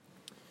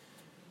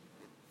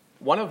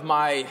One of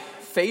my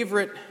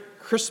favorite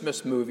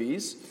Christmas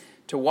movies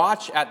to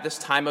watch at this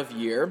time of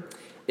year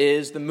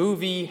is the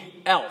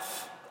movie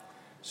Elf,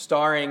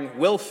 starring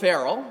Will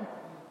Ferrell.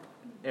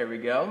 There we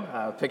go,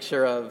 a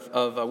picture of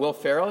Will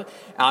Ferrell.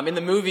 In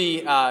the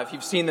movie, if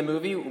you've seen the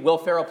movie, Will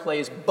Ferrell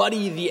plays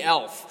Buddy the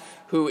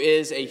Elf, who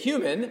is a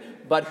human,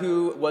 but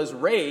who was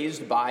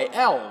raised by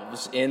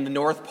elves in the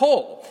North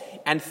Pole,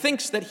 and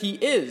thinks that he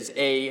is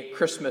a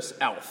Christmas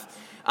elf.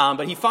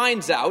 But he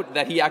finds out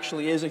that he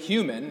actually is a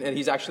human, and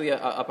he's actually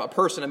a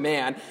person, a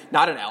man,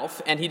 not an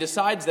elf, and he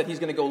decides that he's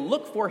going to go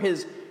look for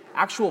his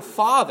actual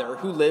father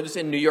who lives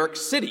in New York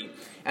City.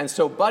 And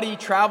so Buddy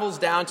travels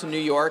down to New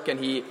York, and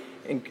he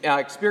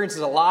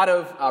experiences a lot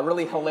of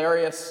really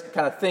hilarious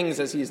kind of things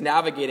as he's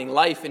navigating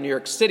life in New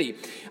York City.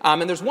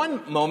 And there's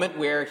one moment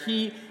where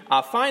he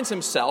finds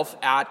himself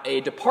at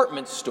a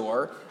department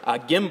store,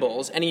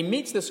 Gimbel's, and he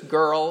meets this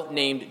girl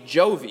named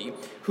Jovi,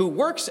 who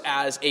works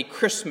as a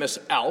Christmas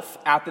elf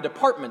at the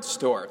department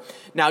store.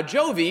 Now,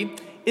 Jovi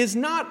is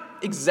not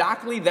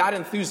exactly that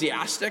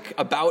enthusiastic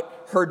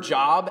about her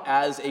job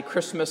as a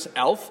Christmas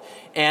elf,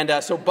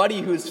 and so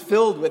Buddy, who's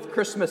filled with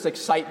Christmas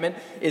excitement,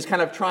 is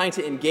kind of trying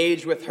to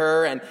engage with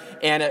her, and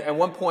at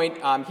one point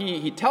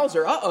he tells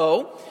her,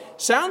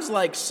 sounds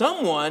like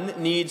someone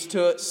needs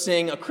to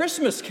sing a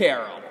Christmas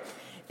carol.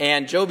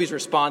 And Jovi's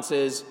response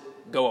is,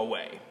 go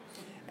away.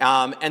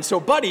 And so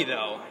Buddy,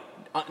 though,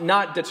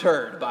 not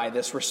deterred by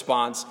this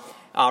response,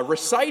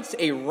 recites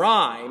a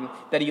rhyme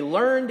that he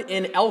learned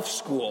in elf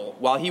school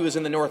while he was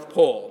in the North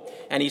Pole.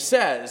 And he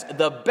says,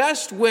 the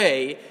best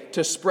way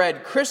to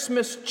spread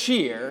Christmas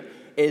cheer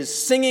is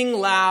singing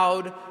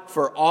loud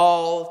for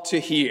all to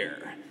hear.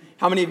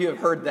 How many of you have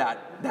heard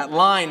that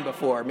line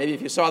before? Maybe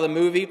if you saw the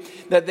movie.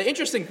 The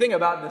interesting thing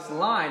about this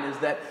line is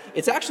that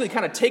it's actually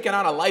kind of taken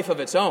on a life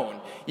of its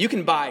own. You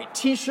can buy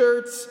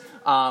T-shirts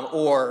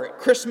or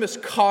Christmas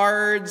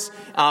cards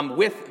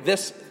with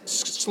this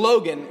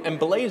slogan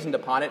emblazoned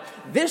upon it.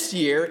 This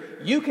year,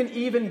 you can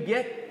even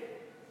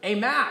get a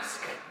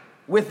mask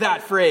with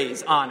that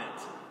phrase on it.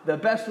 The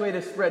best way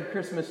to spread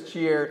Christmas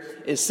cheer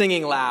is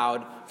singing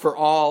loud for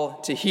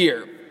all to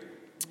hear.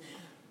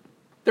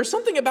 There's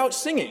something about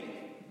singing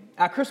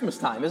at Christmas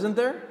time, isn't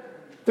there?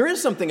 There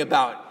is something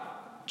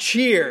about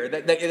cheer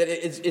that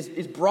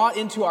is brought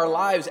into our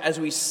lives as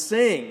we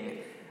sing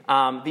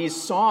these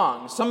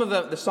songs, some of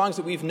the songs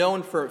that we've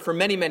known for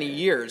many, many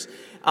years.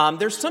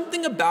 There's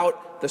something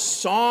about the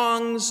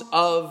songs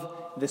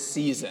of the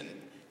season.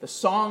 The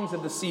songs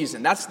of the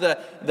season. That's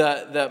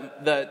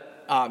the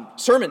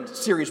sermon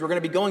series we're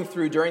going to be going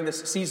through during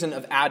this season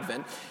of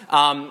Advent.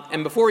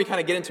 And before we kind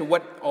of get into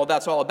what all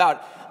that's all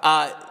about,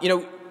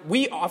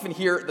 we often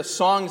hear the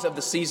songs of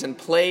the season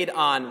played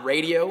on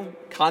radio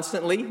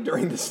constantly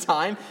during this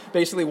time.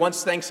 Basically,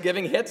 once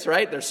Thanksgiving hits,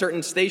 right, there's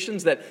certain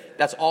stations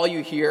that's all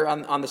you hear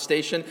on the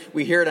station.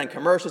 We hear it on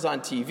commercials on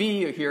TV.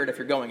 You hear it if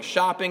you're going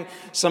shopping.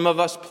 Some of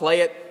us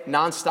play it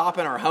nonstop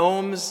in our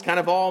homes, kind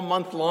of all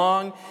month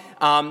long.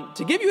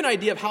 To give you an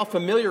idea of how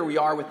familiar we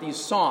are with these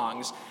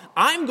songs,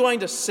 I'm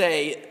going to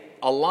say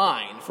a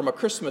line from a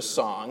Christmas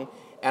song,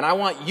 and I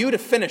want you to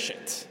finish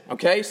it,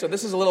 okay? So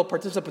this is a little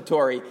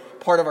participatory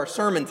part of our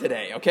sermon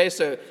today, okay?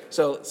 So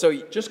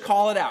just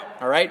call it out,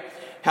 all right?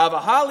 Have a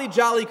holly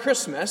jolly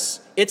Christmas.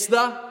 It's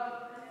the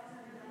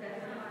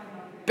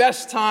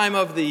best time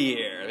of the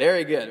year.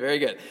 Very good, very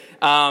good.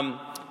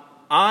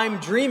 I'm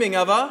dreaming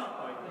of a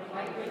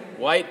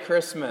white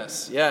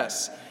Christmas,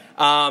 yes.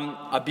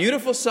 A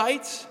beautiful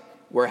sight.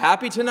 We're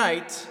happy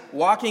tonight,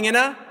 walking in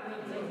a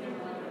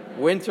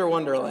winter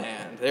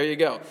wonderland. There you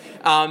go.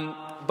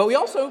 But we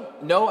also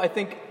know, I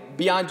think,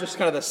 beyond just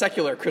kind of the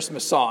secular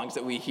Christmas songs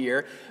that we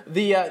hear,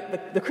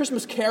 the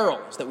Christmas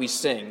carols that we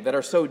sing that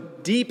are so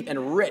deep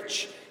and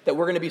rich that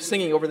we're going to be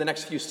singing over the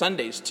next few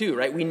Sundays too,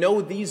 right? We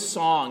know these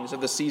songs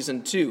of the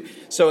season too.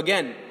 So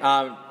again,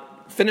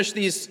 finish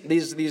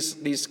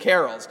these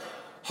carols.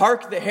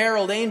 Hark the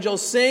herald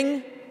angels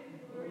sing.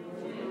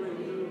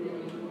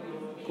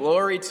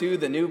 Glory to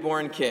the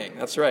newborn King.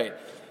 That's right.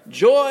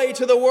 Joy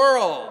to the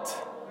world.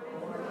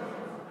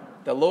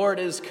 The Lord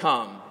is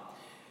come.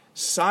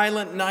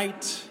 Silent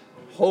night,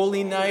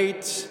 holy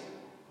night.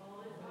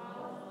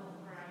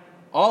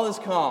 All is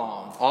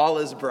calm, all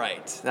is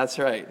bright. That's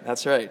right,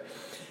 that's right.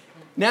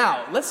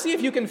 Now, let's see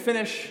if you can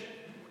finish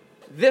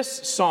this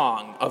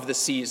song of the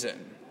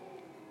season.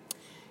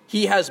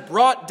 He has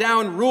brought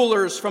down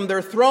rulers from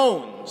their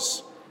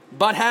thrones,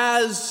 but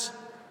has...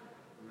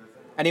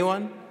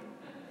 Anyone?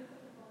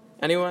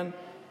 Anyone?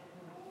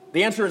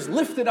 The answer is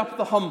lifted up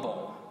the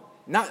humble.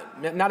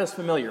 Not as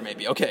familiar,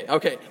 maybe. Okay.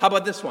 How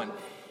about this one?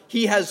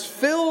 He has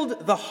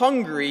filled the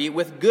hungry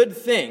with good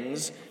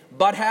things,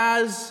 but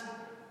has...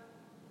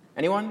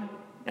 Anyone?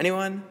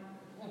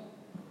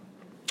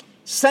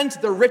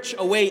 Sent the rich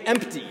away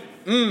empty.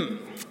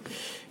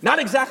 Not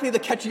exactly the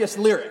catchiest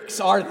lyrics,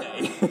 are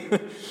they?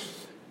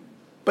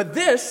 But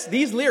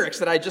these lyrics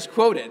that I just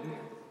quoted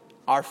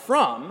are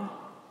from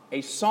a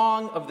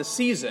song of the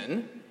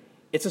season.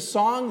 It's a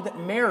song that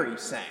Mary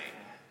sang.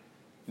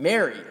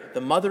 Mary,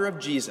 the mother of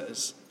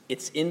Jesus.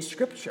 It's in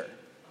Scripture.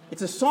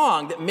 It's a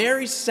song that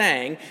Mary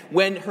sang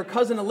when her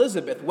cousin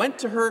Elizabeth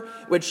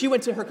when she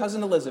went to her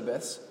cousin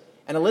Elizabeth's,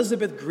 and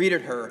Elizabeth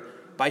greeted her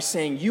by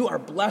saying, "You are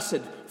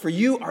blessed, for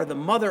you are the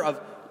mother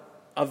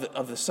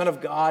of the Son of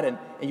God, and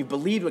you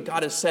believed what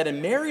God has said."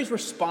 And Mary's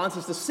response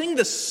is to sing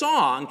this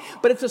song,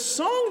 but it's a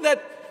song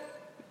that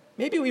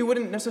maybe we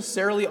wouldn't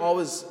necessarily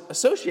always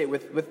associate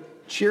with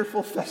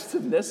cheerful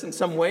festiveness in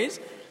some ways.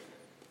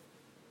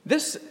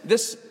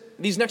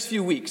 These next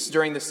few weeks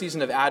during the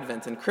season of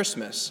Advent and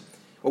Christmas,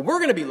 what we're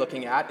going to be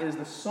looking at is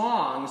the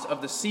songs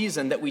of the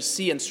season that we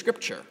see in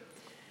Scripture.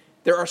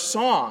 There are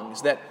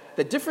songs that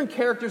different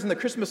characters in the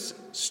Christmas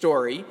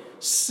story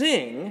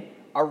sing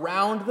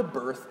around the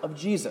birth of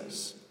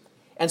Jesus.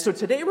 And so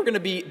today we're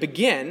going to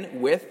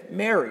begin with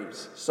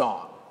Mary's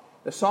song.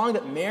 The song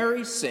that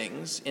Mary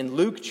sings in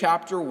Luke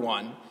chapter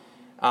 1,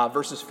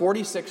 verses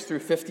 46 through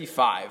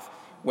 55,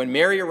 when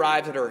Mary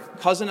arrives at her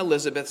cousin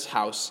Elizabeth's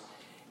house.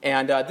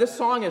 And this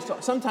song is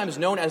sometimes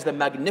known as the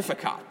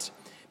Magnificat,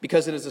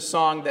 because it is a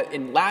song that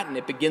in Latin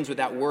it begins with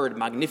that word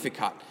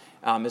Magnificat,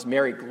 as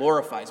Mary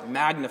glorifies,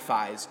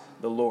 magnifies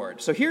the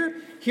Lord. So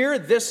hear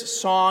this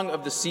song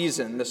of the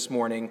season this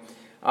morning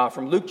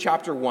from Luke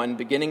chapter 1,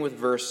 beginning with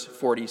verse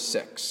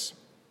 46.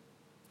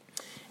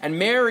 "And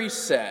Mary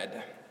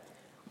said,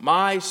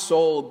 'My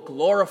soul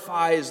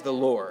glorifies the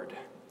Lord,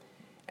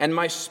 and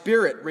my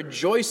spirit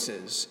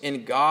rejoices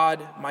in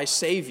God my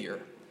Savior,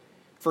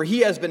 for he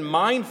has been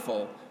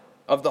mindful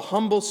of the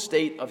humble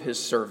state of his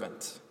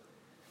servant.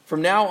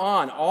 From now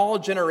on, all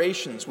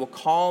generations will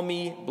call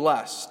me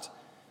blessed,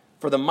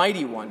 for the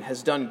Mighty One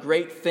has done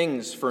great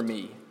things for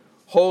me.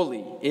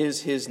 Holy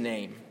is his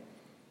name.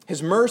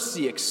 His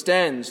mercy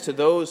extends to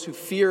those who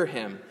fear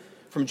him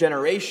from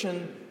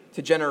generation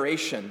to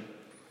generation.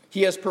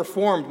 He has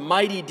performed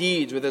mighty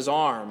deeds with his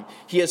arm.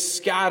 He has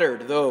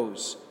scattered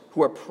those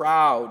who are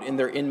proud in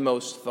their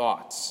inmost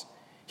thoughts.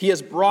 He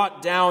has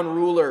brought down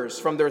rulers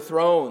from their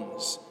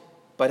thrones,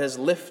 but has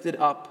lifted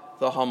up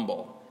the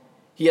humble.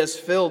 He has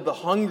filled the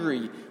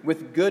hungry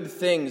with good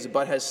things,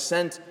 but has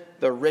sent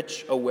the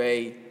rich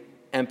away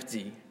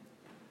empty.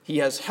 He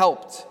has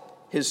helped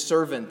his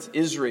servant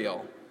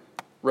Israel,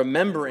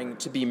 remembering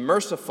to be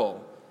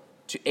merciful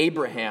to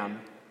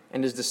Abraham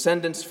and his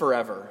descendants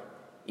forever,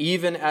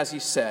 even as he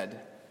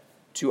said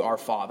to our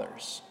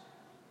fathers."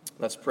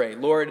 Let's pray.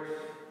 Lord,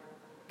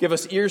 give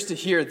us ears to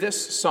hear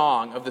this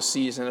song of the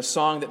season, a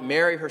song that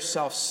Mary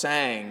herself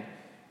sang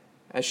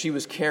as she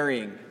was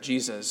carrying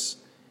Jesus,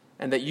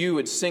 and that you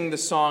would sing the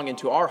song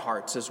into our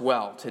hearts as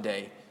well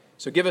today.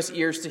 So give us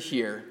ears to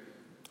hear.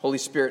 Holy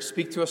Spirit,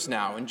 speak to us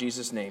now. In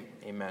Jesus' name,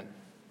 amen.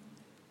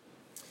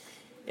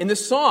 In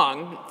this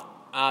song,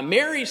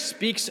 Mary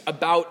speaks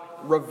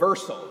about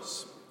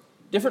reversals,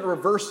 different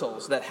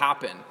reversals that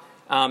happen.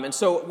 And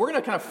so we're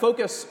going to kind of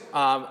focus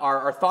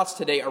our thoughts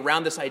today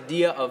around this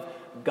idea of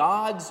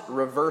God's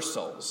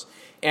reversals.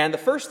 And the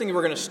first thing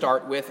we're going to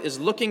start with is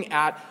looking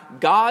at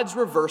God's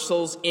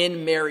reversals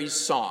in Mary's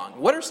song.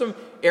 What are some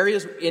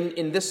areas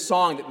in this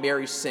song that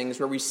Mary sings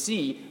where we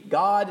see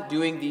God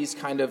doing these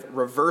kind of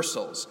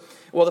reversals?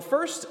 Well, the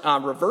first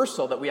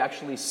reversal that we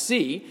actually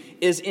see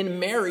is in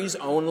Mary's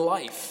own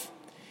life.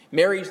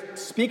 Mary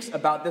speaks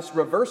about this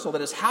reversal that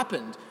has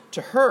happened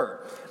to her.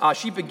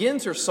 She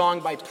begins her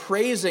song by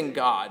praising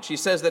God. She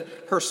says that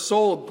her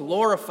soul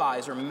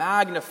glorifies or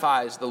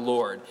magnifies the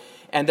Lord,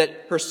 and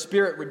that her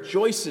spirit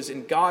rejoices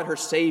in God, her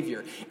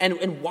Savior.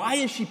 And why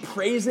is she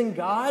praising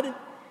God?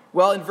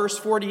 Well, in verse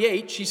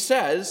 48, she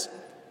says,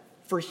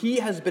 "For he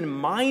has been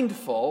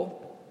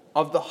mindful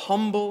of the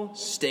humble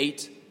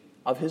state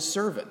of his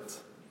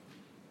servant."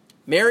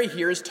 Mary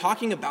here is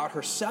talking about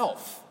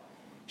herself.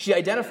 She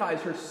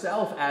identifies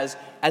herself as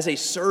a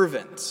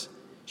servant.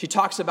 She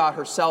talks about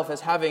herself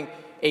as having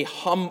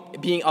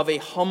being of a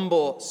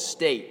humble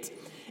state.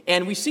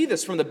 And we see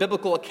this from the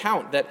biblical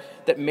account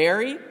that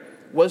Mary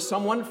was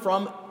someone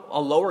from a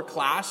lower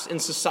class in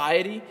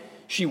society.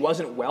 She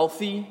wasn't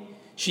wealthy.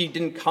 She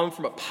didn't come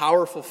from a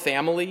powerful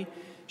family.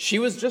 She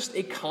was just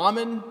a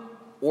common,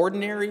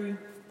 ordinary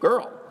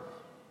girl.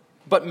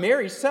 But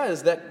Mary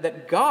says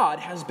that God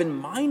has been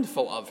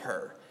mindful of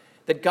her.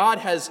 That God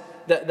has,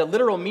 the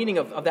literal meaning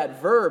of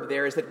that verb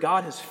there is that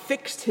God has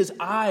fixed his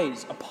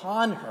eyes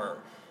upon her.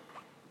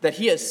 That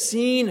he has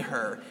seen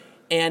her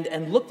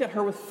and looked at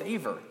her with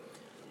favor.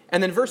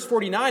 And then verse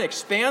 49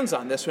 expands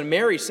on this when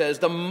Mary says,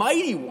 "The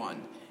Mighty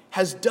One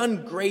has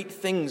done great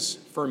things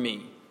for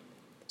me."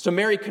 So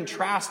Mary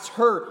contrasts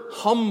her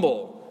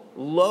humble,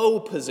 low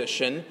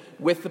position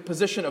with the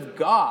position of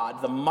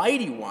God, the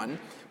Mighty One,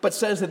 but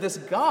says that this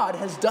God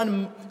has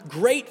done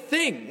great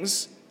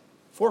things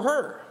for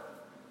her.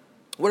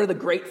 What are the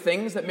great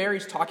things that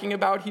Mary's talking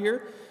about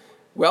here?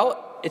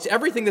 Well, it's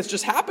everything that's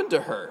just happened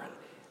to her.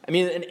 I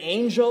mean, an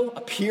angel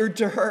appeared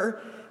to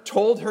her,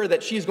 told her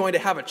that she's going to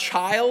have a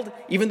child,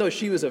 even though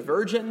she was a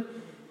virgin,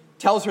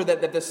 tells her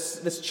that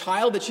this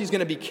child that she's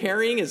going to be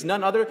carrying is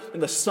none other than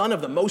the Son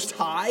of the Most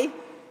High,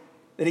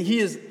 that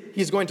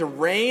he's going to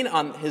reign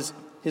on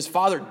his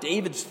father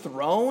David's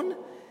throne.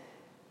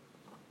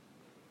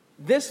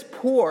 This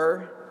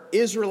poor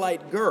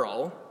Israelite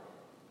girl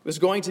was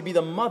going to be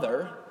the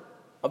mother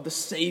of the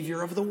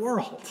Savior of the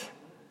world.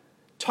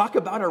 Talk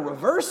about a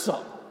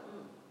reversal,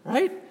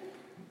 right?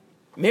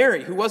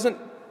 Mary, who wasn't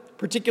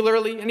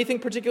anything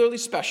particularly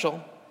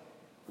special,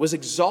 was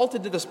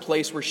exalted to this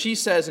place where she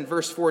says in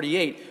verse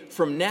 48,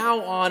 "From now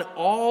on,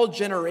 all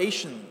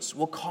generations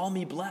will call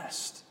me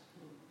blessed."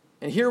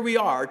 And here we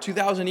are,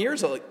 2,000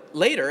 years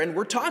later, and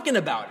we're talking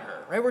about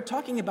her, right? We're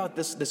talking about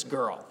this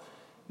girl,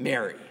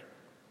 Mary,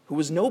 who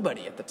was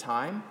nobody at the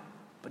time,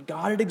 but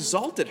God had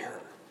exalted her.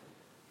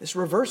 This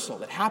reversal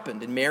that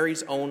happened in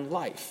Mary's own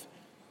life.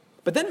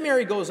 But then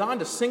Mary goes on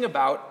to sing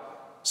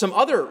about some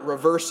other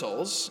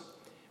reversals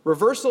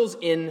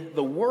in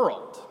the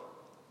world.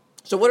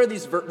 So what are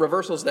these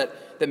reversals that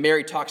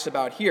Mary talks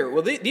about here?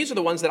 Well, these are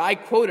the ones that I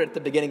quoted at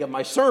the beginning of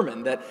my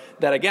sermon that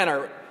again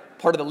are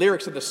part of the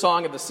lyrics of the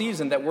song of the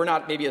season that we're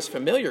not maybe as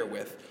familiar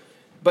with.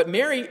 But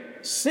Mary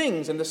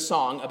sings in the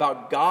song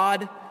about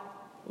God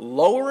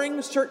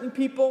lowering certain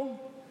people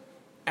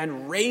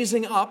and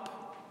raising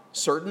up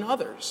certain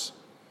others.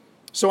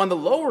 So on the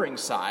lowering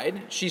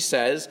side, she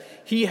says,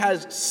 "He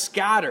has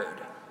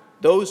scattered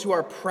those who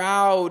are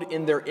proud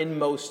in their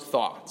inmost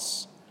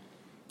thoughts."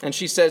 And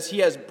she says, "He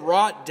has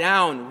brought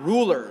down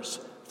rulers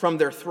from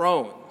their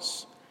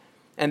thrones."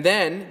 And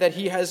then that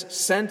he has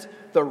sent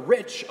the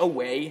rich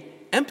away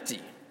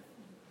empty.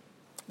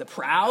 The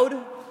proud,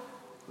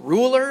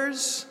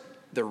 rulers,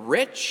 the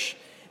rich,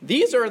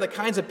 these are the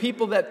kinds of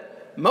people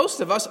that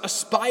most of us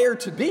aspire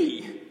to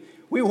be.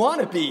 We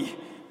want to be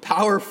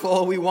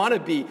powerful, we want to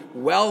be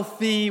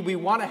wealthy, we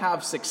want to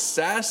have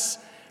success,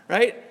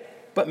 right?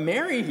 But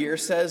Mary here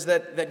says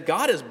that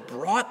God has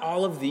brought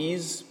all of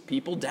these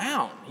people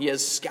down. He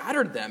has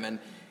scattered them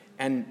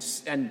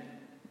and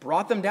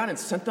brought them down and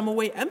sent them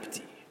away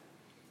empty.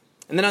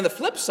 And then on the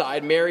flip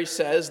side, Mary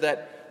says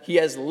that he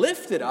has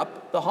lifted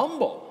up the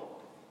humble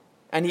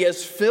and he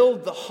has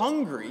filled the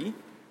hungry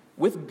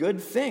with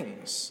good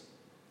things.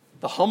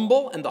 The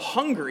humble and the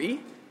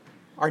hungry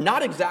are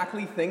not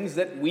exactly things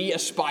that we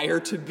aspire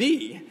to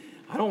be.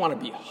 I don't want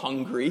to be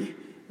hungry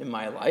in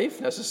my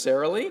life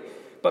necessarily.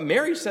 But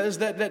Mary says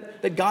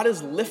that God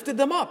has lifted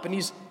them up and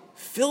he's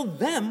filled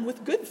them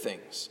with good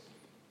things.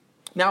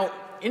 Now,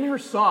 in her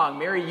song,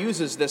 Mary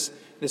uses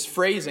this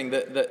phrasing,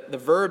 the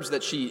verbs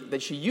that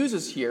she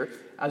uses here,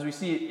 as we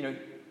see,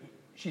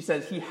 she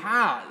says, "He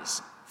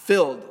has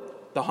filled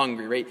the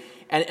hungry," right?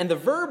 And the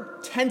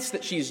verb tense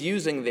that she's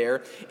using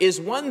there is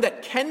one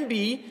that can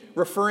be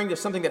referring to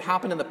something that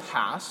happened in the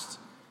past,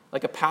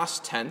 like a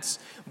past tense,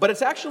 but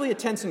it's actually a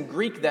tense in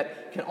Greek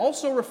that can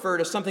also refer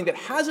to something that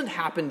hasn't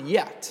happened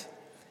yet,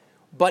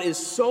 but is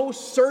so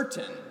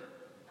certain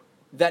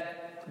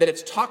that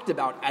it's talked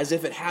about as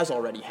if it has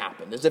already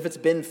happened, as if it's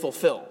been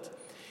fulfilled.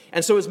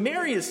 And so as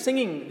Mary is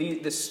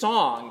singing this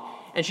song,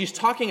 and she's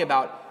talking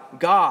about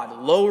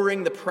God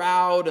lowering the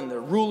proud and the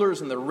rulers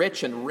and the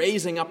rich and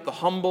raising up the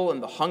humble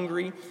and the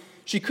hungry,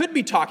 she could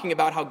be talking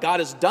about how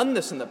God has done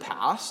this in the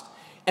past,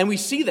 and we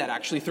see that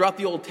actually throughout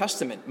the Old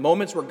Testament,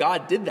 moments where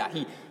God did that.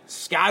 He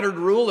scattered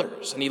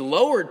rulers, and he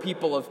lowered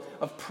people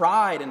of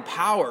pride and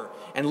power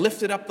and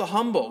lifted up the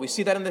humble. We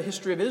see that in the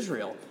history of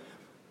Israel.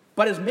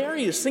 But as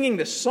Mary is singing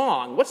this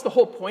song, what's the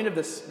whole point of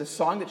this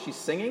song that she's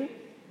singing?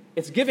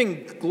 It's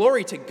giving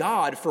glory to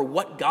God for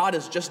what God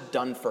has just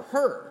done for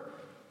her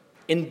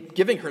in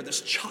giving her this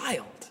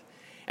child.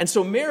 And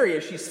so Mary,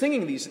 as she's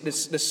singing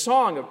this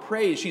song of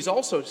praise, she's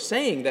also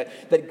saying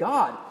that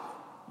God,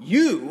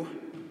 you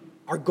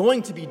are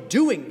going to be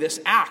doing this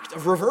act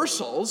of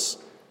reversals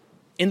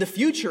in the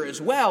future as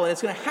well. And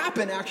it's going to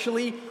happen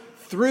actually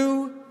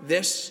through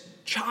this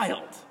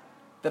child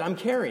that I'm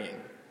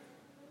carrying.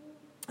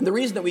 And the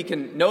reason that we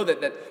can know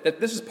that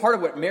this is part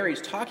of what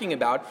Mary's talking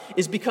about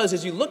is because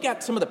as you look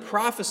at some of the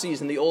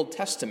prophecies in the Old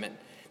Testament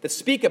that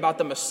speak about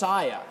the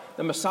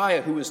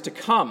Messiah who is to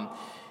come,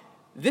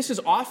 this is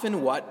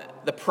often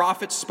what the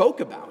prophets spoke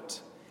about.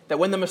 That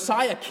when the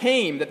Messiah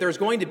came, that there's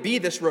going to be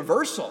this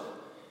reversal.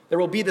 There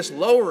will be this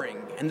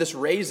lowering and this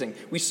raising.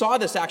 We saw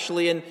this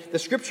actually in the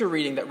scripture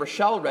reading that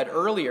Rochelle read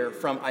earlier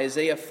from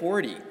Isaiah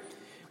 40,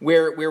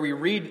 where we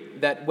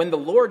read that when the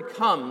Lord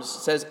comes,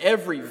 says,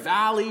 every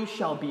valley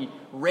shall be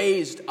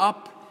raised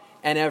up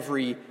and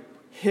every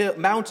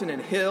mountain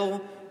and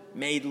hill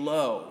made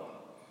low.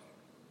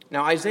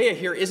 Now, Isaiah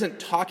here isn't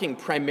talking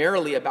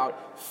primarily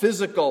about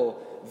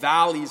physical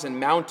valleys and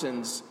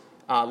mountains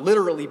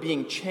literally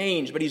being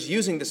changed, but he's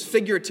using this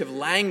figurative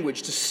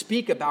language to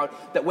speak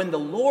about that when the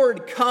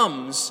Lord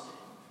comes,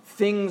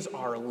 things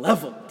are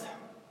leveled.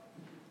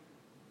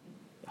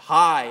 The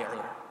high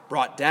are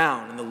brought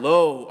down and the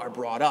low are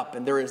brought up,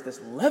 and there is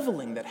this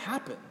leveling that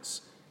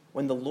happens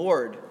when the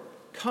Lord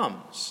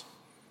comes.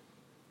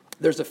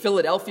 There's a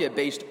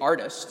Philadelphia-based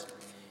artist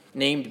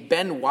named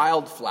Ben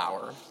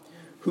Wildflower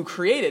who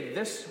created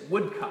this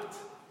woodcut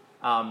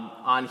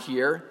on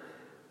here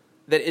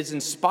that is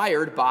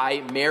inspired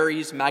by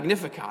Mary's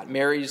Magnificat,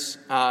 Mary's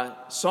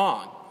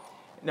song.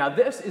 Now,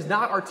 this is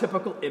not our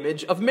typical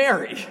image of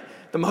Mary,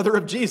 the mother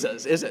of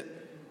Jesus, is it?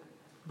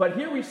 But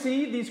here we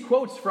see these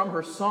quotes from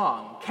her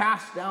song,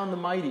 cast down the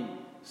mighty,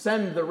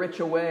 send the rich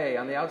away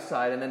on the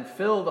outside, and then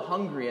fill the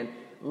hungry and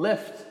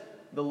lift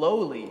the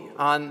lowly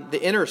on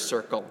the inner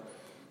circle.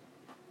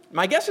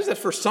 My guess is that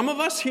for some of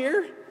us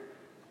here,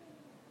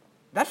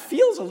 that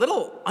feels a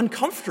little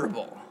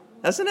uncomfortable,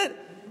 doesn't it?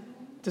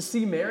 To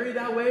see Mary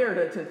that way,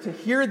 or to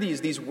hear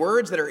these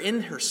words that are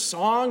in her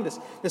song,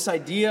 this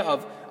idea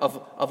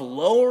of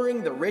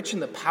lowering the rich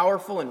and the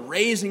powerful and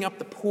raising up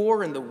the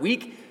poor and the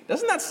weak.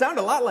 Doesn't that sound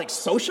a lot like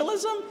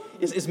socialism?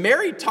 Is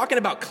Mary talking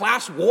about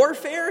class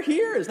warfare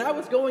here? Is that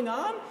what's going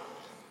on?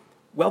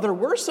 Well, there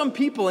were some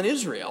people in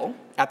Israel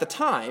at the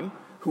time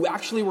who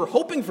actually were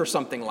hoping for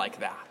something like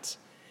that.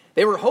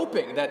 They were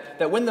hoping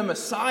that when the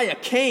Messiah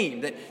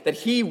came, that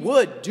he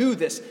would do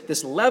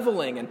this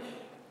leveling. And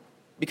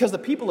because the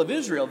people of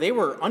Israel, they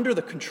were under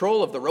the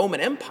control of the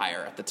Roman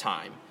Empire at the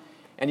time.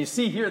 And you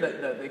see here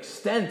that the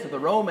extent of the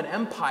Roman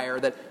Empire,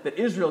 that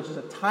Israel is just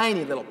a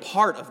tiny little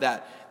part of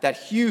that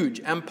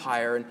huge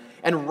empire.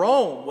 And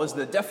Rome was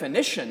the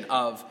definition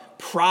of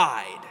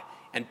pride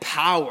and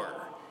power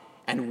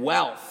and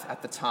wealth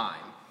at the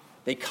time.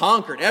 They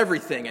conquered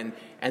everything,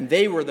 and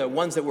they were the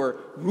ones that were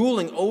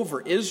ruling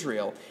over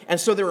Israel. And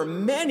so there were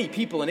many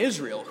people in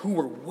Israel who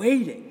were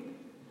waiting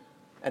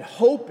and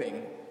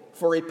hoping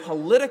for a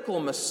political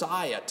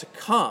Messiah to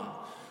come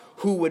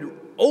who would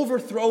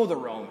overthrow the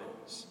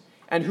Romans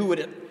and who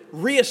would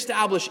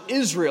reestablish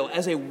Israel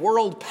as a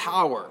world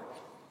power.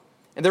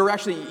 And there were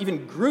actually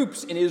even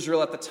groups in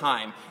Israel at the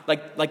time,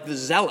 like the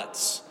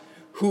Zealots,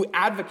 who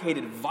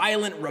advocated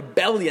violent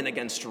rebellion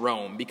against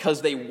Rome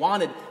because they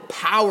wanted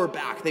power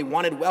back, they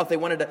wanted wealth, they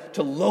wanted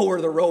to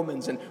lower the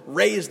Romans and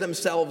raise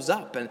themselves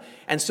up.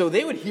 And so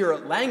they would hear a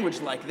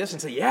language like this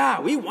and say, yeah,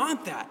 we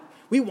want that.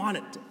 We want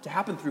it to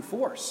happen through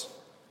force.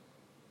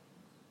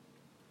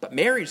 But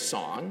Mary's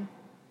song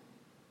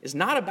is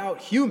not about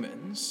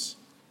humans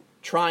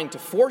trying to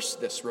force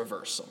this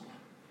reversal.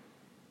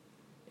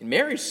 In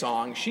Mary's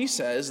song, she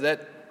says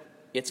that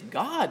it's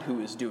God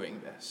who is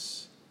doing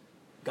this.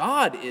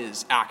 God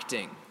is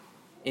acting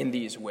in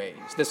these ways,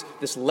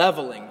 this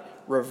leveling,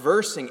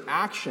 reversing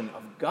action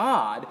of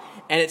God,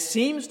 and it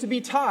seems to be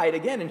tied,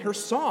 again, in her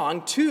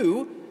song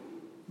to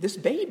this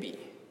baby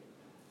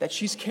that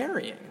she's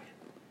carrying.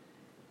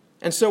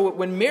 And so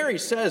when Mary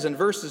says in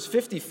verses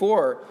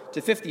 54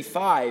 to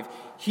 55,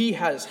 he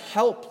has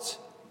helped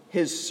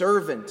his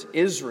servant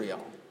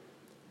Israel,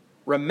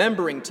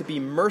 remembering to be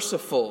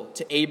merciful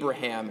to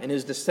Abraham and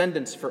his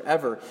descendants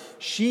forever,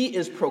 she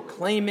is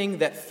proclaiming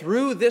that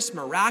through this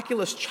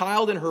miraculous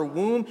child in her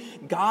womb,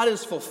 God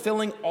is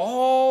fulfilling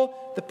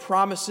all the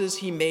promises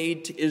he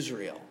made to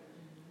Israel.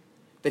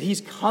 That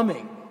he's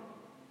coming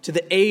to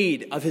the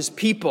aid of his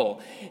people,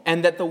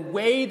 and that the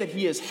way that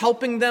he is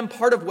helping them,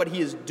 part of what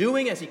he is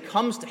doing as he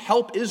comes to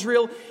help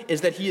Israel,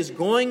 is that he is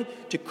going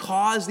to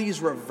cause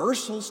these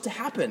reversals to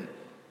happen.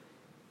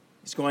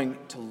 He's going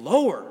to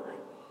lower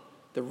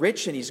the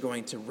rich, and he's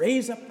going to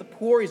raise up the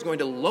poor. He's going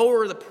to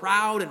lower the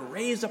proud and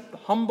raise up the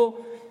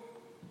humble.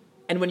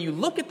 And when you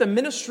look at the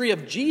ministry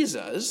of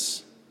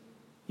Jesus,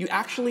 you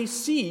actually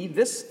see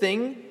this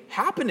thing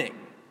happening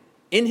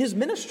in his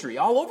ministry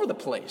all over the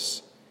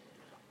place.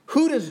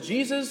 Who does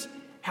Jesus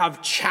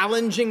have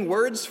challenging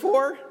words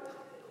for?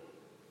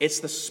 It's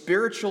the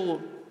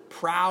spiritual,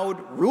 proud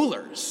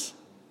rulers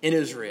in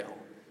Israel.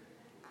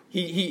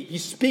 He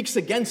speaks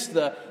against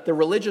the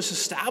religious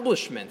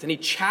establishment, and he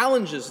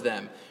challenges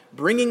them,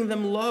 bringing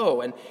them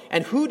low.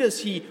 And who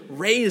does he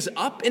raise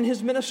up in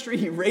his ministry?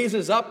 He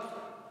raises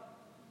up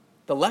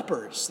the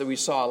lepers that we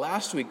saw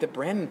last week that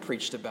Brandon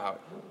preached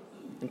about,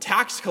 and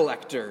tax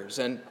collectors,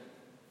 and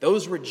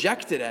those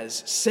rejected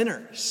as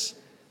sinners.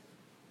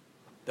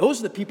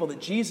 Those are the people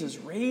that Jesus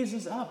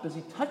raises up as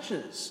he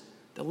touches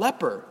the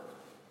leper.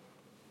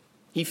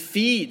 He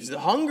feeds the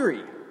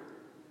hungry,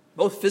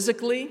 both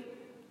physically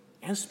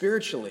and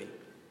spiritually.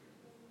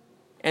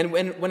 And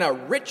when a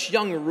rich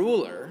young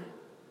ruler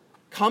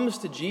comes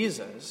to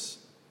Jesus,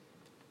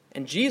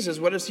 and Jesus,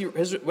 what is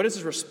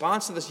his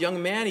response to this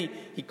young man?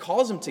 He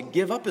calls him to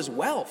give up his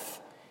wealth.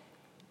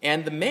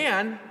 And the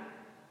man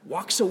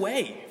walks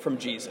away from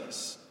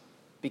Jesus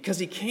because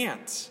he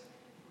can't.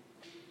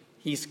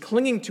 He's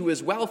clinging to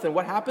his wealth, and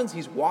what happens?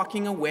 He's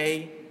walking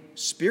away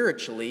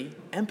spiritually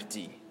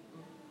empty.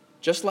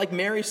 Just like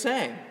Mary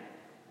sang,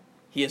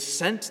 he has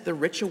sent the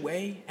rich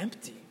away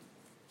empty.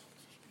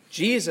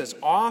 Jesus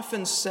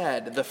often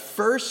said, the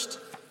first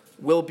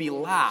will be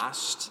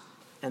last,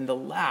 and the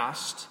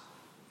last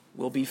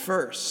will be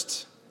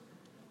first.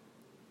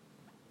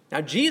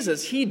 Now,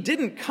 Jesus, he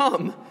didn't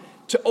come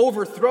to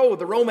overthrow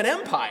the Roman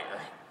Empire.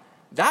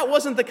 That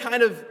wasn't the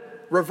kind of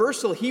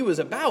reversal he was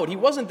about. He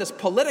wasn't this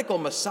political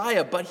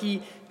Messiah, but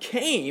he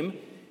came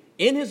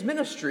in his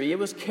ministry. It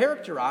was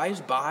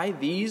characterized by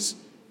these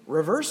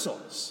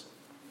reversals.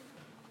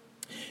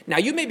 Now,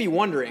 you may be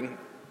wondering,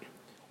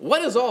 what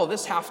does all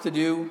this have to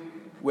do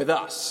with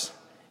us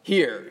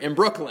here in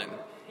Brooklyn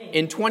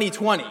in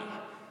 2020? All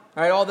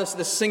right, all this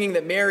singing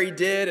that Mary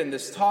did and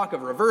this talk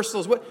of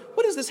reversals,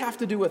 what does this have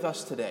to do with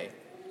us today?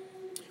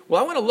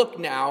 Well, I want to look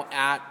now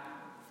at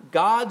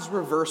God's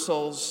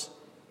reversals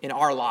in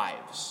our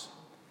lives.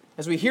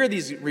 As we hear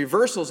these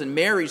reversals in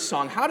Mary's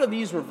song, how do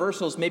these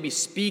reversals maybe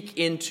speak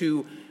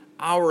into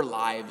our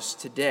lives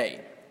today?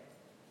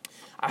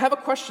 I have a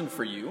question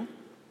for you.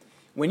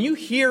 When you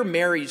hear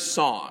Mary's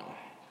song,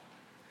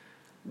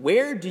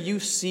 where do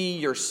you see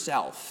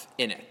yourself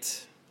in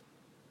it?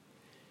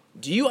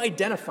 Do you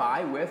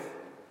identify with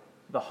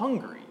the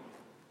hungry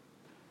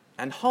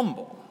and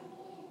humble?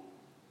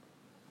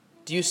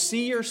 Do you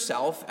see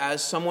yourself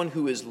as someone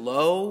who is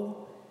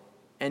low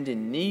and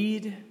in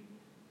need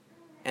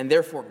and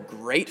therefore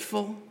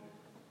grateful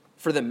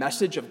for the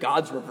message of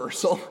God's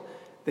reversal,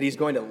 that he's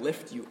going to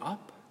lift you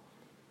up?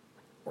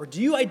 Or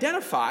do you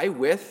identify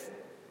with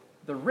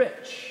the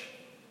rich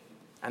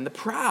and the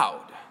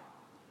proud?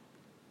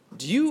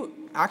 Do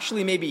you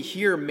actually maybe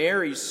hear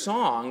Mary's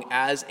song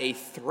as a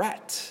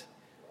threat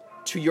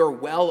to your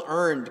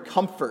well-earned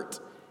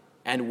comfort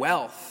and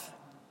wealth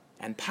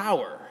and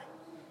power?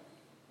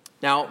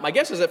 Now, my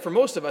guess is that for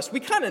most of us, we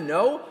kind of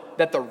know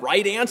that the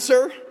right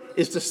answer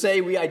is to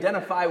say we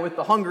identify with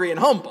the hungry and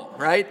humble,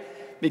 right?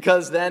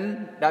 Because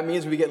then that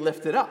means we get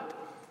lifted up.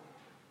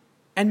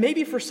 And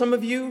maybe for some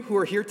of you who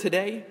are here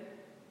today,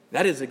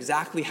 that is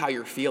exactly how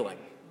you're feeling.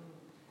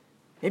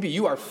 Maybe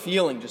you are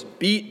feeling just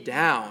beat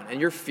down, and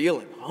you're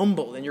feeling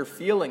humbled, and you're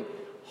feeling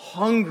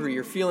hungry,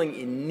 you're feeling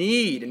in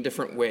need in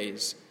different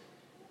ways.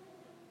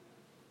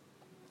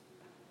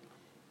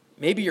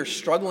 Maybe you're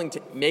struggling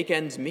to make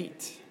ends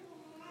meet.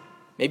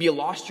 Maybe you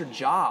lost your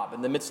job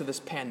in the midst of this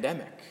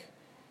pandemic,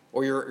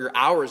 or your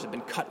hours have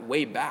been cut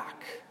way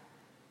back.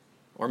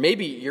 Or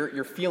maybe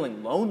you're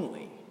feeling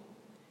lonely.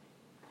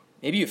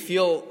 Maybe you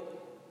feel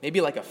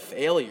like a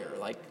failure,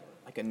 like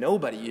a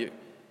nobody.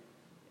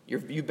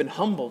 You've been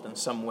humbled in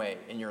some way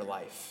in your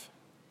life.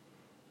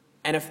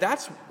 And if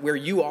that's where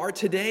you are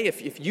today,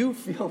 if you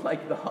feel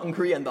like the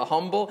hungry and the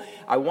humble,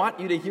 I want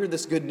you to hear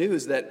this good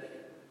news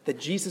that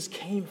Jesus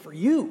came for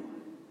you.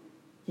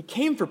 He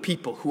came for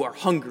people who are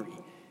hungry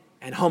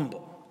and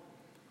humble.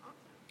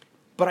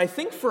 But I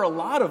think for a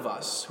lot of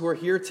us who are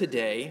here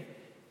today,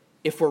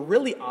 if we're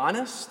really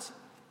honest,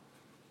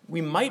 we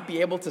might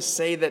be able to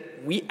say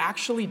that we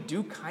actually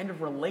do kind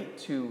of relate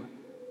to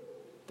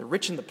the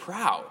rich and the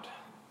proud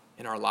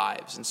in our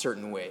lives in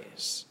certain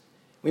ways.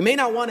 We may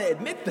not want to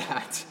admit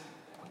that.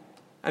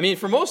 I mean,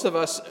 for most of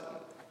us,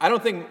 we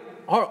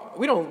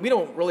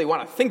don't really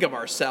want to think of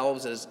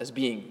ourselves as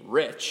being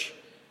rich.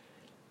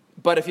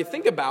 But if you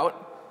think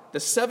about the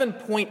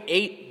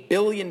 7.8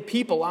 billion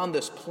people on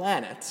this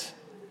planet,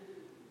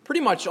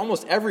 pretty much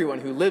almost everyone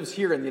who lives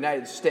here in the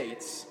United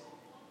States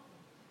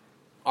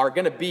are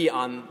going to be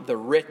on the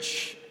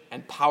rich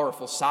and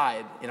powerful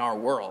side in our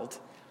world.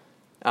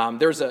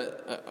 There's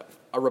a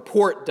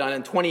report done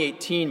in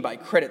 2018 by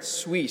Credit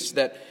Suisse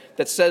that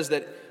says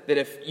that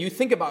if you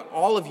think about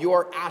all of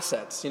your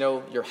assets,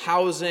 your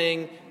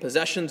housing,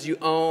 possessions you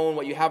own,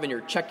 what you have in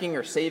your checking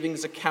or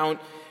savings account,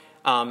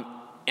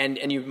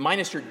 and you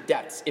minus your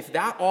debts, if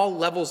that all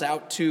levels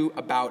out to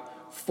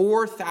about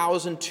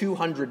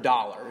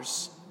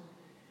 $4,200,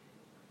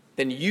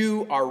 then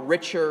you are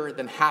richer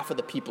than half of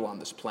the people on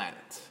this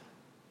planet.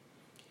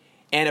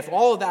 And if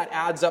all of that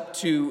adds up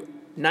to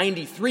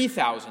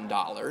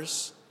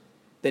 $93,000,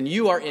 then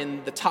you are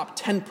in the top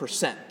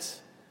 10%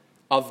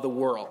 of the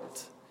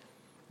world.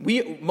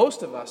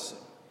 Most of us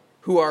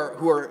who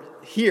are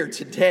here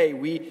today,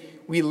 we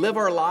live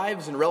our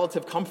lives in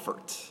relative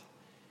comfort.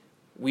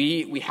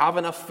 We have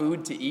enough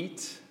food to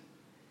eat.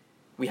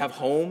 We have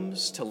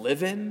homes to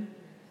live in.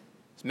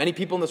 There's many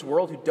people in this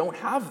world who don't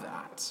have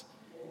that.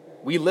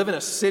 We live in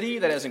a city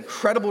that has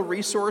incredible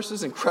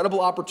resources,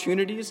 incredible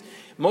opportunities.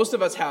 Most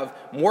of us have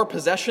more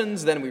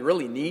possessions than we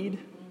really need.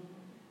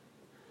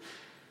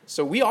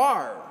 So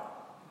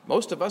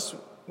most of us,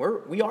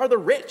 we are the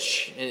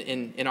rich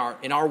in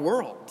our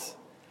world.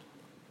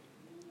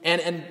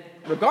 And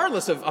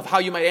regardless of how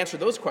you might answer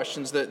those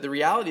questions, the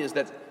reality is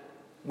that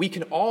we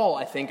can all,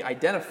 I think,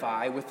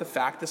 identify with the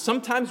fact that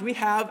sometimes we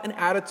have an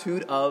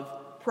attitude of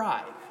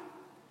pride.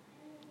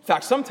 In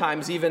fact,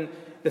 sometimes even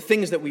the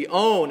things that we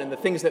own and the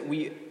things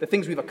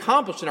we've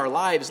accomplished in our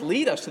lives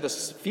lead us to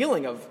this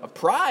feeling of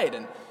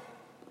pride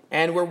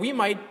and where we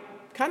might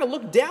kind of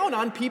look down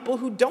on people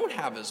who don't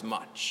have as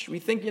much. We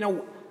think,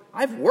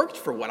 I've worked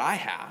for what I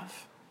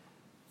have.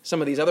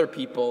 Some of these other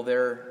people,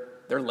 they're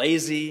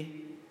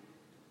lazy.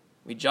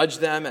 We judge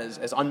them as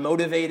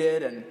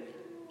unmotivated. And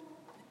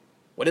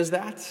what is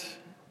that?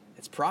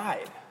 It's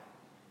pride.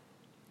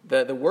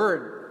 The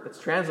word that's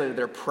translated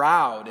there,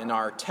 proud, in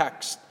our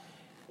text,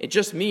 it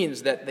just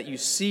means that you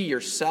see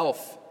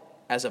yourself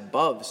as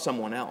above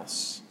someone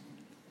else.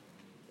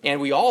 And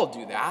we all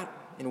do that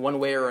in one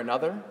way or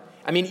another.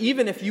 I mean,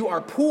 even if you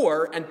are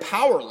poor and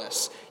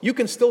powerless, you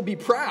can still be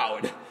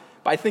proud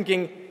by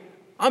thinking,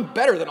 I'm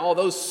better than all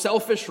those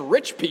selfish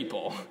rich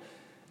people,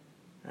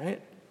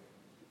 right?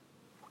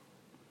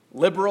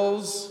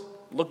 Liberals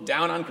look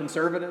down on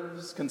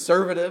conservatives.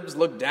 Conservatives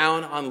look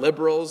down on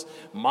liberals.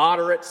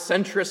 Moderate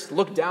centrists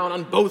look down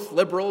on both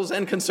liberals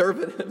and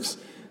conservatives,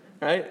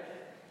 right?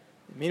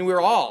 I mean,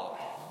 we're all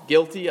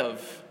guilty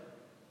of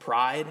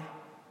pride. In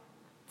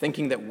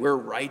thinking that we're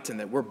right and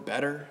that we're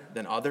better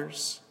than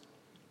others.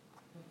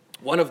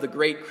 One of the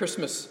great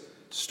Christmas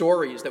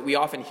stories that we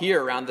often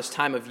hear around this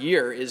time of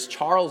year is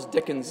Charles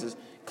Dickens'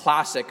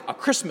 classic, A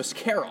Christmas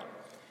Carol.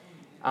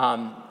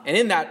 And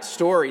in that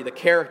story, the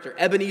character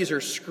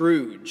Ebenezer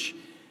Scrooge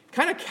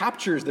kind of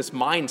captures this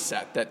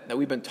mindset that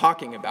we've been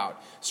talking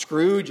about.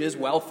 Scrooge is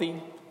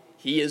wealthy.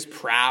 He is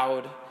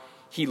proud.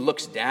 He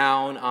looks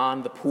down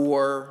on the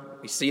poor.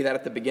 We see that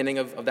at the beginning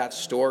of that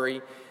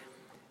story.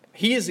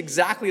 He is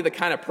exactly the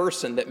kind of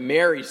person that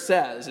Mary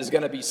says is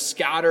going to be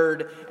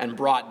scattered and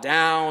brought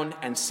down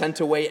and sent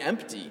away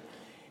empty.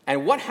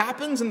 And what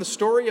happens in the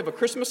story of A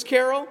Christmas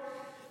Carol?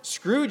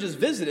 Scrooge is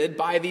visited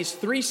by these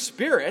three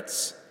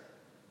spirits,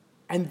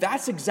 and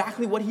that's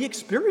exactly what he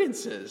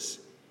experiences.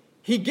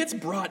 He gets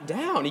brought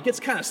down. He gets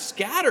kind of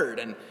scattered.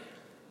 And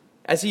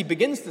as he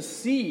begins to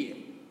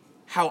see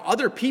how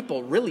other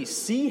people really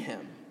see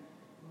him,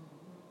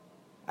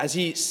 as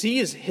he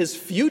sees his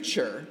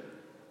future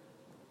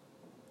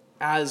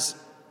as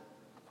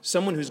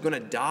someone who's going to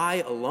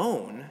die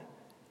alone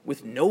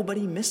with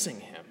nobody missing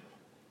him.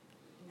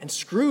 And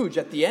Scrooge,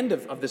 at the end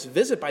of this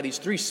visit by these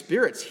three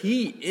spirits,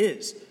 he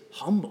is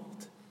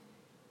humbled.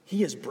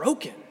 He is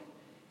broken.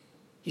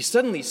 He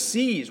suddenly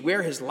sees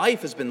where his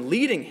life has been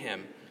leading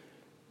him.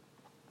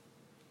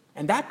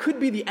 And that could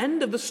be the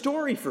end of the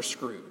story for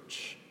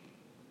Scrooge.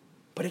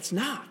 But it's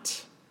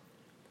not.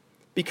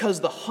 Because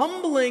the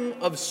humbling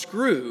of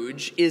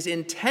Scrooge is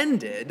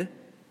intended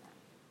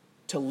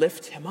to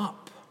lift him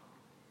up.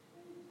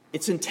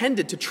 It's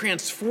intended to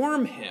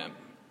transform him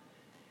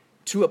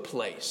to a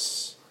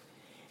place.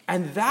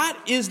 And that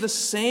is the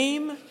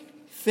same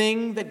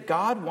thing that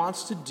God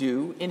wants to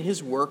do in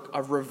his work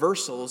of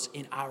reversals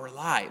in our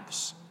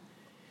lives.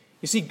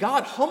 You see,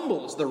 God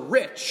humbles the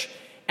rich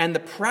and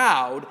the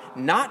proud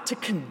not to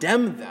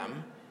condemn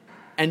them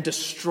and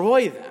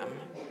destroy them.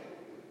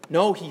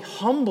 No, he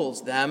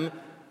humbles them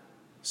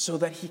so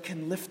that he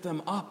can lift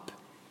them up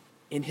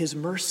in his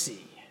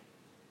mercy.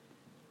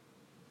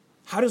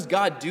 How does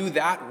God do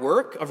that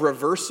work of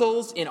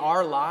reversals in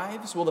our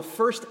lives? Well, the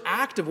first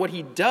act of what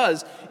he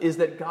does is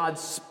that God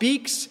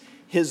speaks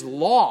his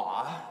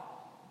law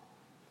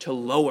to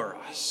lower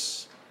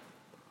us.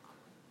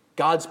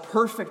 God's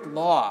perfect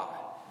law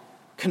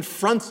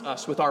confronts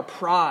us with our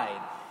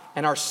pride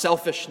and our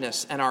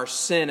selfishness and our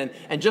sin.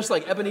 And just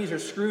like Ebenezer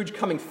Scrooge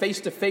coming face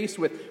to face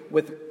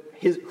with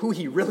who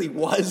he really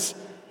was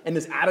and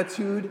his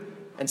attitude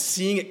and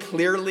seeing it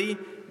clearly,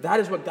 that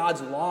is what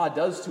God's law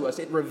does to us.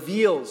 It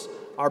reveals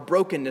our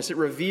brokenness, it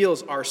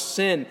reveals our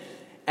sin,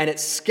 and it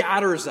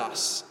scatters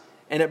us,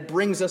 and it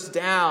brings us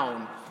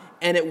down,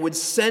 and it would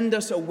send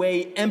us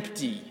away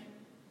empty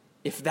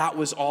if that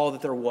was all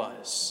that there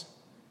was.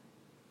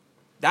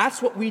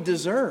 That's what we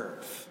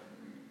deserve.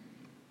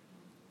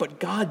 But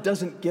God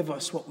doesn't give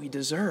us what we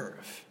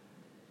deserve.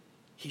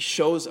 He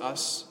shows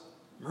us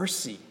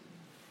mercy.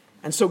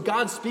 And so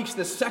God speaks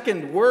the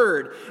second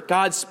word.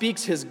 God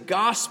speaks his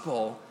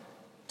gospel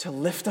to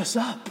lift us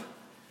up.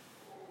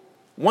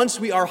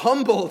 Once we are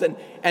humbled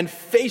and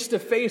face to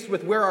face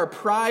with where our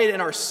pride and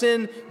our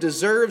sin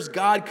deserves,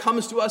 God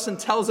comes to us and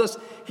tells us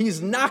he's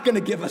not going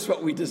to give us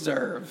what we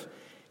deserve.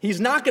 He's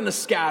not going to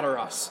scatter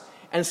us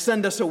and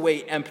send us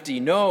away empty.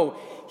 No,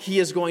 he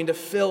is going to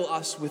fill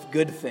us with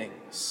good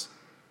things.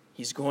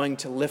 He's going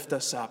to lift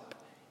us up.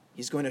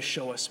 He's going to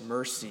show us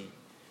mercy.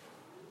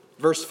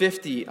 Verse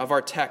 50 of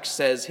our text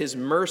says, his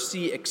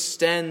mercy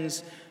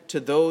extends to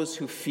those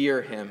who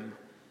fear him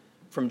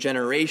from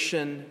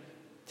generation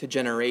to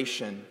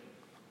generation.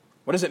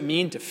 What does it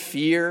mean to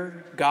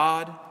fear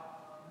God?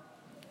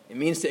 It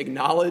means to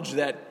acknowledge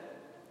that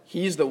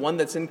he's the one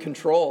that's in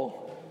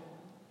control,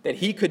 that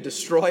he could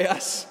destroy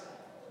us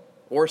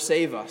or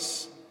save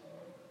us.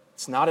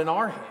 It's not in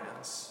our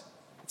hands.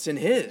 It's in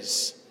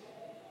his.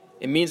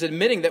 It means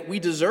admitting that we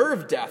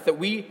deserve death, that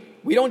we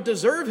don't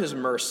deserve his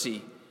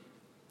mercy.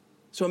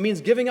 So it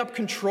means giving up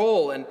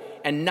control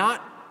and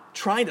not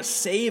trying to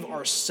save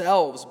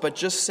ourselves, but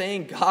just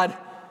saying, God,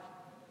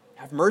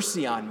 have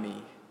mercy on me.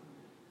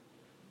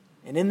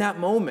 And in that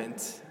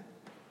moment,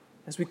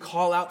 as we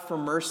call out for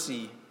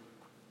mercy,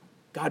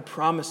 God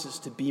promises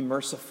to be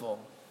merciful.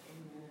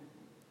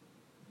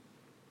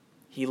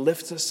 He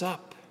lifts us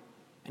up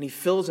and he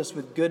fills us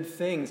with good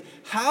things.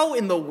 How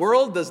in the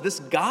world does this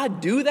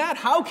God do that?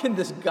 How can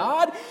this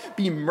God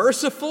be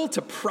merciful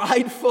to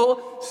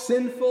prideful,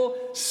 sinful,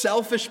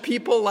 selfish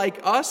people like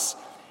us?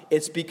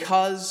 It's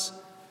because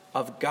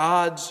of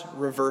God's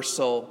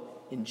reversal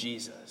in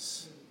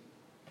Jesus.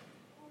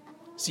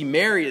 See,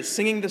 Mary is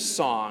singing this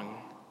song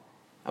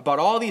about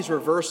all these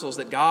reversals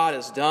that God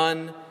has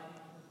done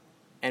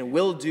and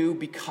will do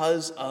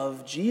because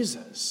of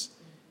Jesus,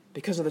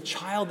 because of the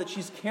child that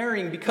she's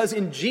carrying, because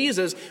in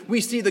Jesus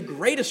we see the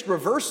greatest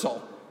reversal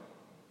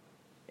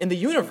in the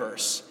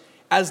universe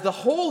as the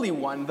Holy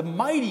One, the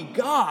mighty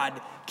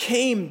God,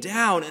 came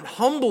down and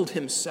humbled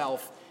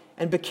himself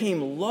and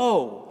became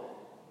low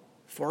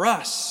for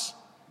us.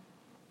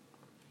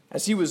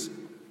 As he was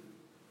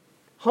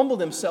humbled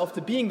himself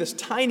to being this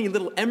tiny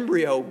little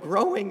embryo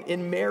growing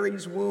in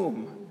Mary's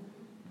womb.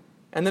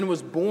 and then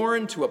was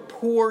born to a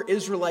poor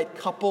Israelite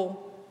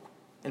couple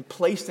and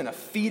placed in a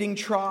feeding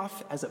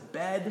trough as a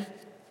bed.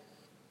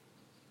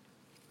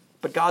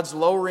 But God's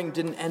lowering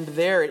didn't end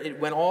there. It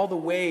went all the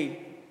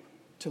way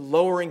to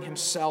lowering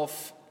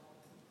himself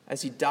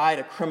as he died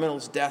a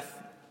criminal's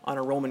death on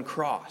a Roman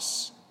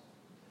cross.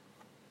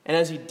 And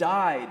as he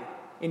died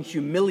in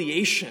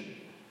humiliation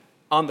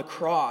on the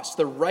cross,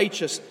 the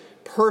righteous,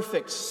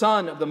 perfect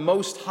Son of the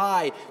Most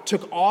High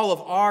took all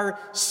of our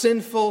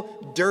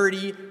sinful,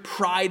 dirty,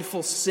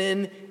 prideful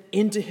sin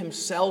into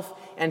himself,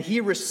 and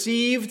he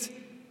received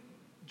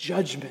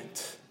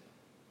judgment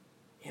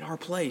in our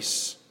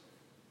place.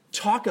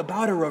 Talk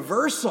about a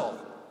reversal.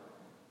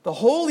 The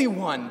Holy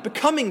One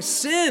becoming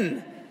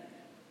sin.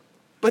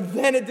 But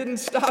then it didn't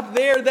stop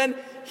there. Then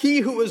he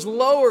who was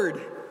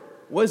lowered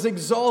was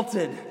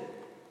exalted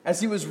as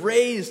he was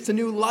raised to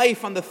new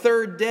life on the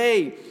third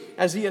day,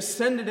 as he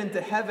ascended into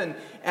heaven,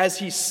 as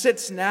he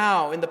sits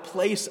now in the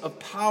place of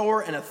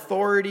power and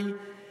authority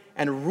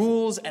and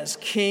rules as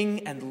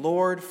King and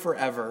Lord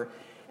forever.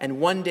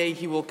 And one day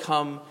he will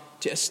come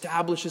to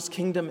establish his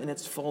kingdom in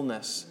its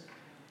fullness.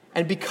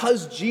 And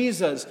because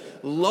Jesus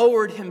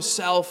lowered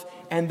himself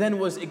and then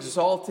was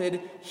exalted,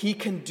 he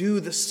can do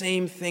the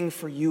same thing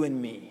for you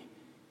and me.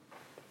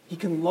 He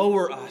can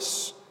lower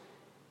us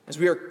as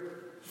we are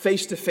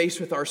face to face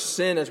with our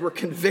sin, as we're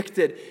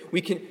convicted.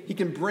 He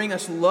can bring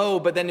us low,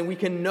 but then we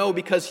can know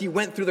because he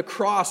went through the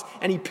cross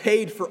and he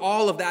paid for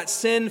all of that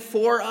sin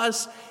for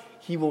us,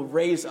 he will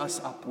raise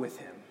us up with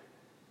him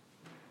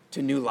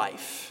to new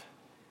life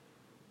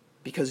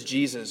because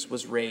Jesus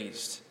was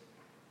raised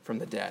from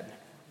the dead.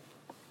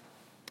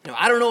 Now,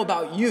 I don't know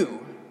about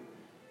you,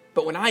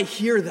 but when I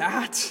hear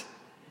that,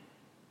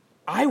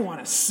 I want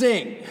to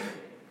sing.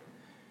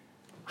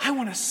 I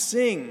want to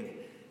sing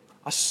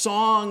a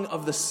song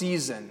of the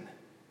season,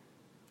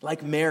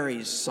 like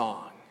Mary's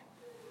song,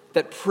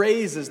 that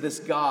praises this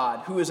God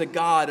who is a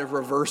God of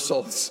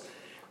reversals,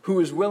 who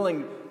is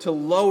willing to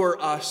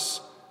lower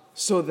us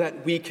so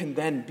that we can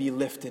then be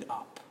lifted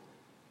up,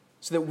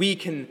 so that we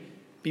can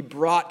be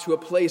brought to a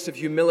place of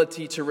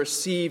humility to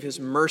receive his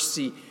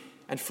mercy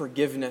and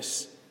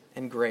forgiveness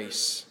and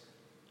grace.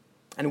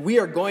 And we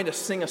are going to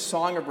sing a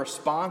song of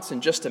response in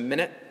just a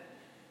minute.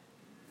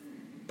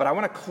 But I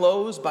want to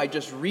close by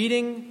just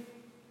reading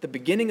the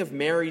beginning of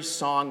Mary's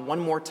song one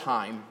more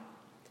time.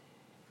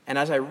 And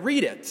as I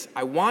read it,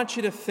 I want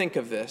you to think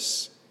of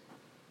this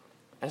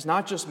as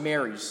not just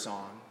Mary's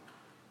song,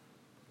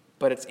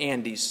 but it's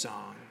Andy's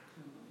song.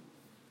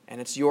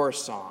 And it's your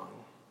song.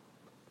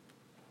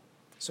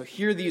 So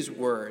hear these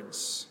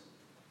words.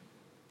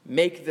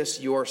 Make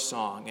this your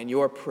song and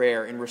your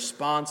prayer in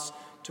response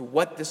to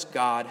what this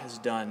God has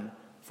done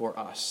for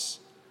us.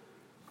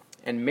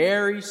 And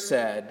Mary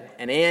said,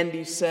 and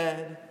Andy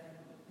said,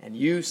 and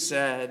you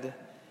said,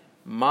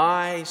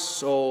 my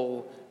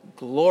soul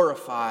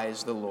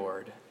glorifies the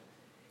Lord,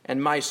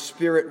 and my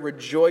spirit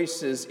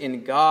rejoices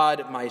in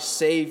God, my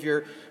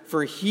Savior,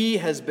 for he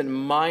has been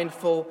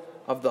mindful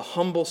of the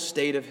humble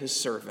state of his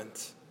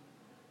servant.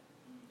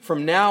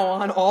 From now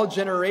on, all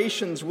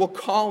generations will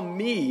call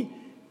me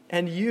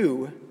and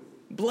you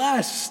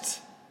blessed.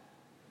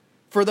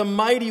 For the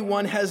Mighty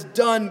One has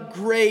done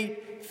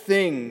great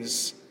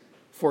things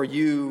for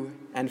you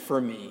and for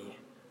me.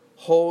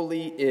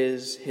 Holy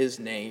is his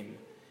name.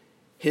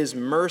 His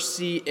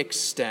mercy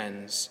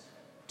extends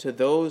to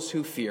those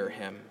who fear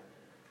him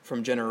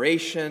from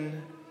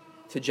generation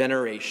to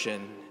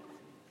generation.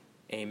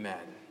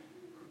 Amen.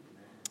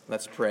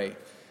 Let's pray.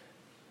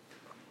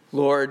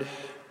 Lord,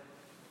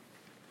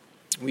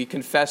 we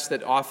confess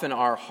that often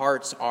our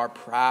hearts are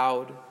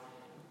proud.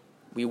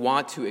 We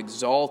want to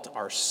exalt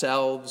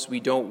ourselves. We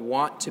don't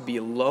want to be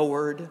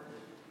lowered.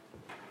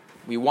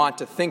 We want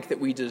to think that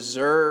we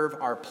deserve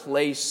our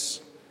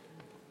place.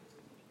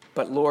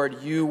 But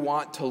Lord, you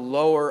want to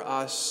lower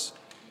us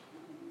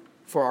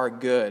for our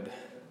good,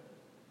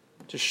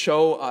 to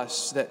show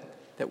us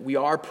that we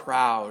are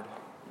proud.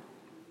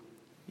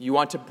 You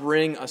want to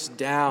bring us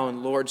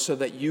down, Lord, so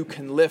that you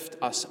can lift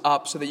us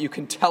up, so that you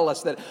can tell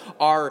us that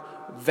our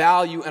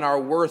value and our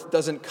worth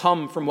doesn't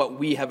come from what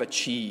we have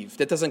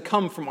achieved. It doesn't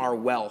come from our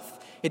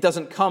wealth. It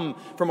doesn't come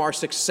from our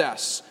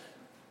success.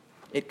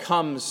 It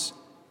comes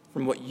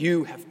from what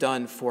you have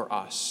done for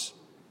us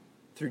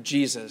through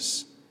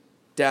Jesus'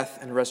 death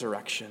and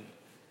resurrection.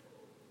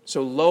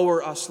 So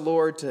lower us,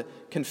 Lord, to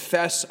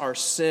confess our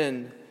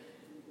sin.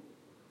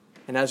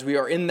 And as we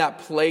are in that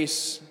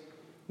place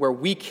where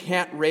we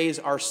can't raise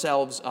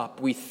ourselves up,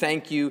 we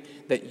thank you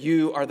that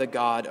you are the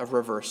God of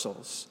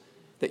reversals,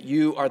 that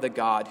you are the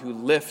God who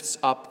lifts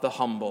up the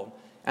humble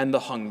and the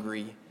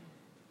hungry,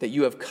 that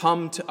you have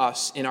come to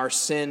us in our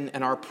sin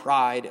and our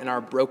pride and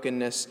our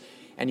brokenness,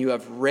 and you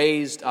have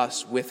raised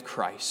us with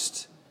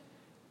Christ,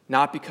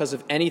 not because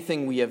of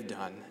anything we have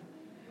done,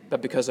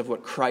 but because of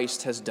what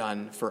Christ has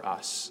done for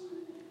us.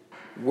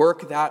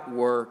 Work that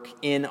work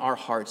in our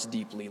hearts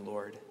deeply,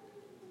 Lord,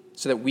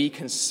 so that we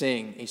can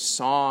sing a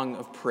song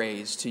of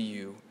praise to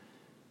you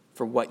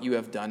for what you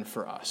have done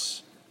for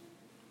us.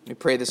 We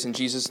pray this in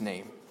Jesus'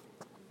 name.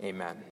 Amen.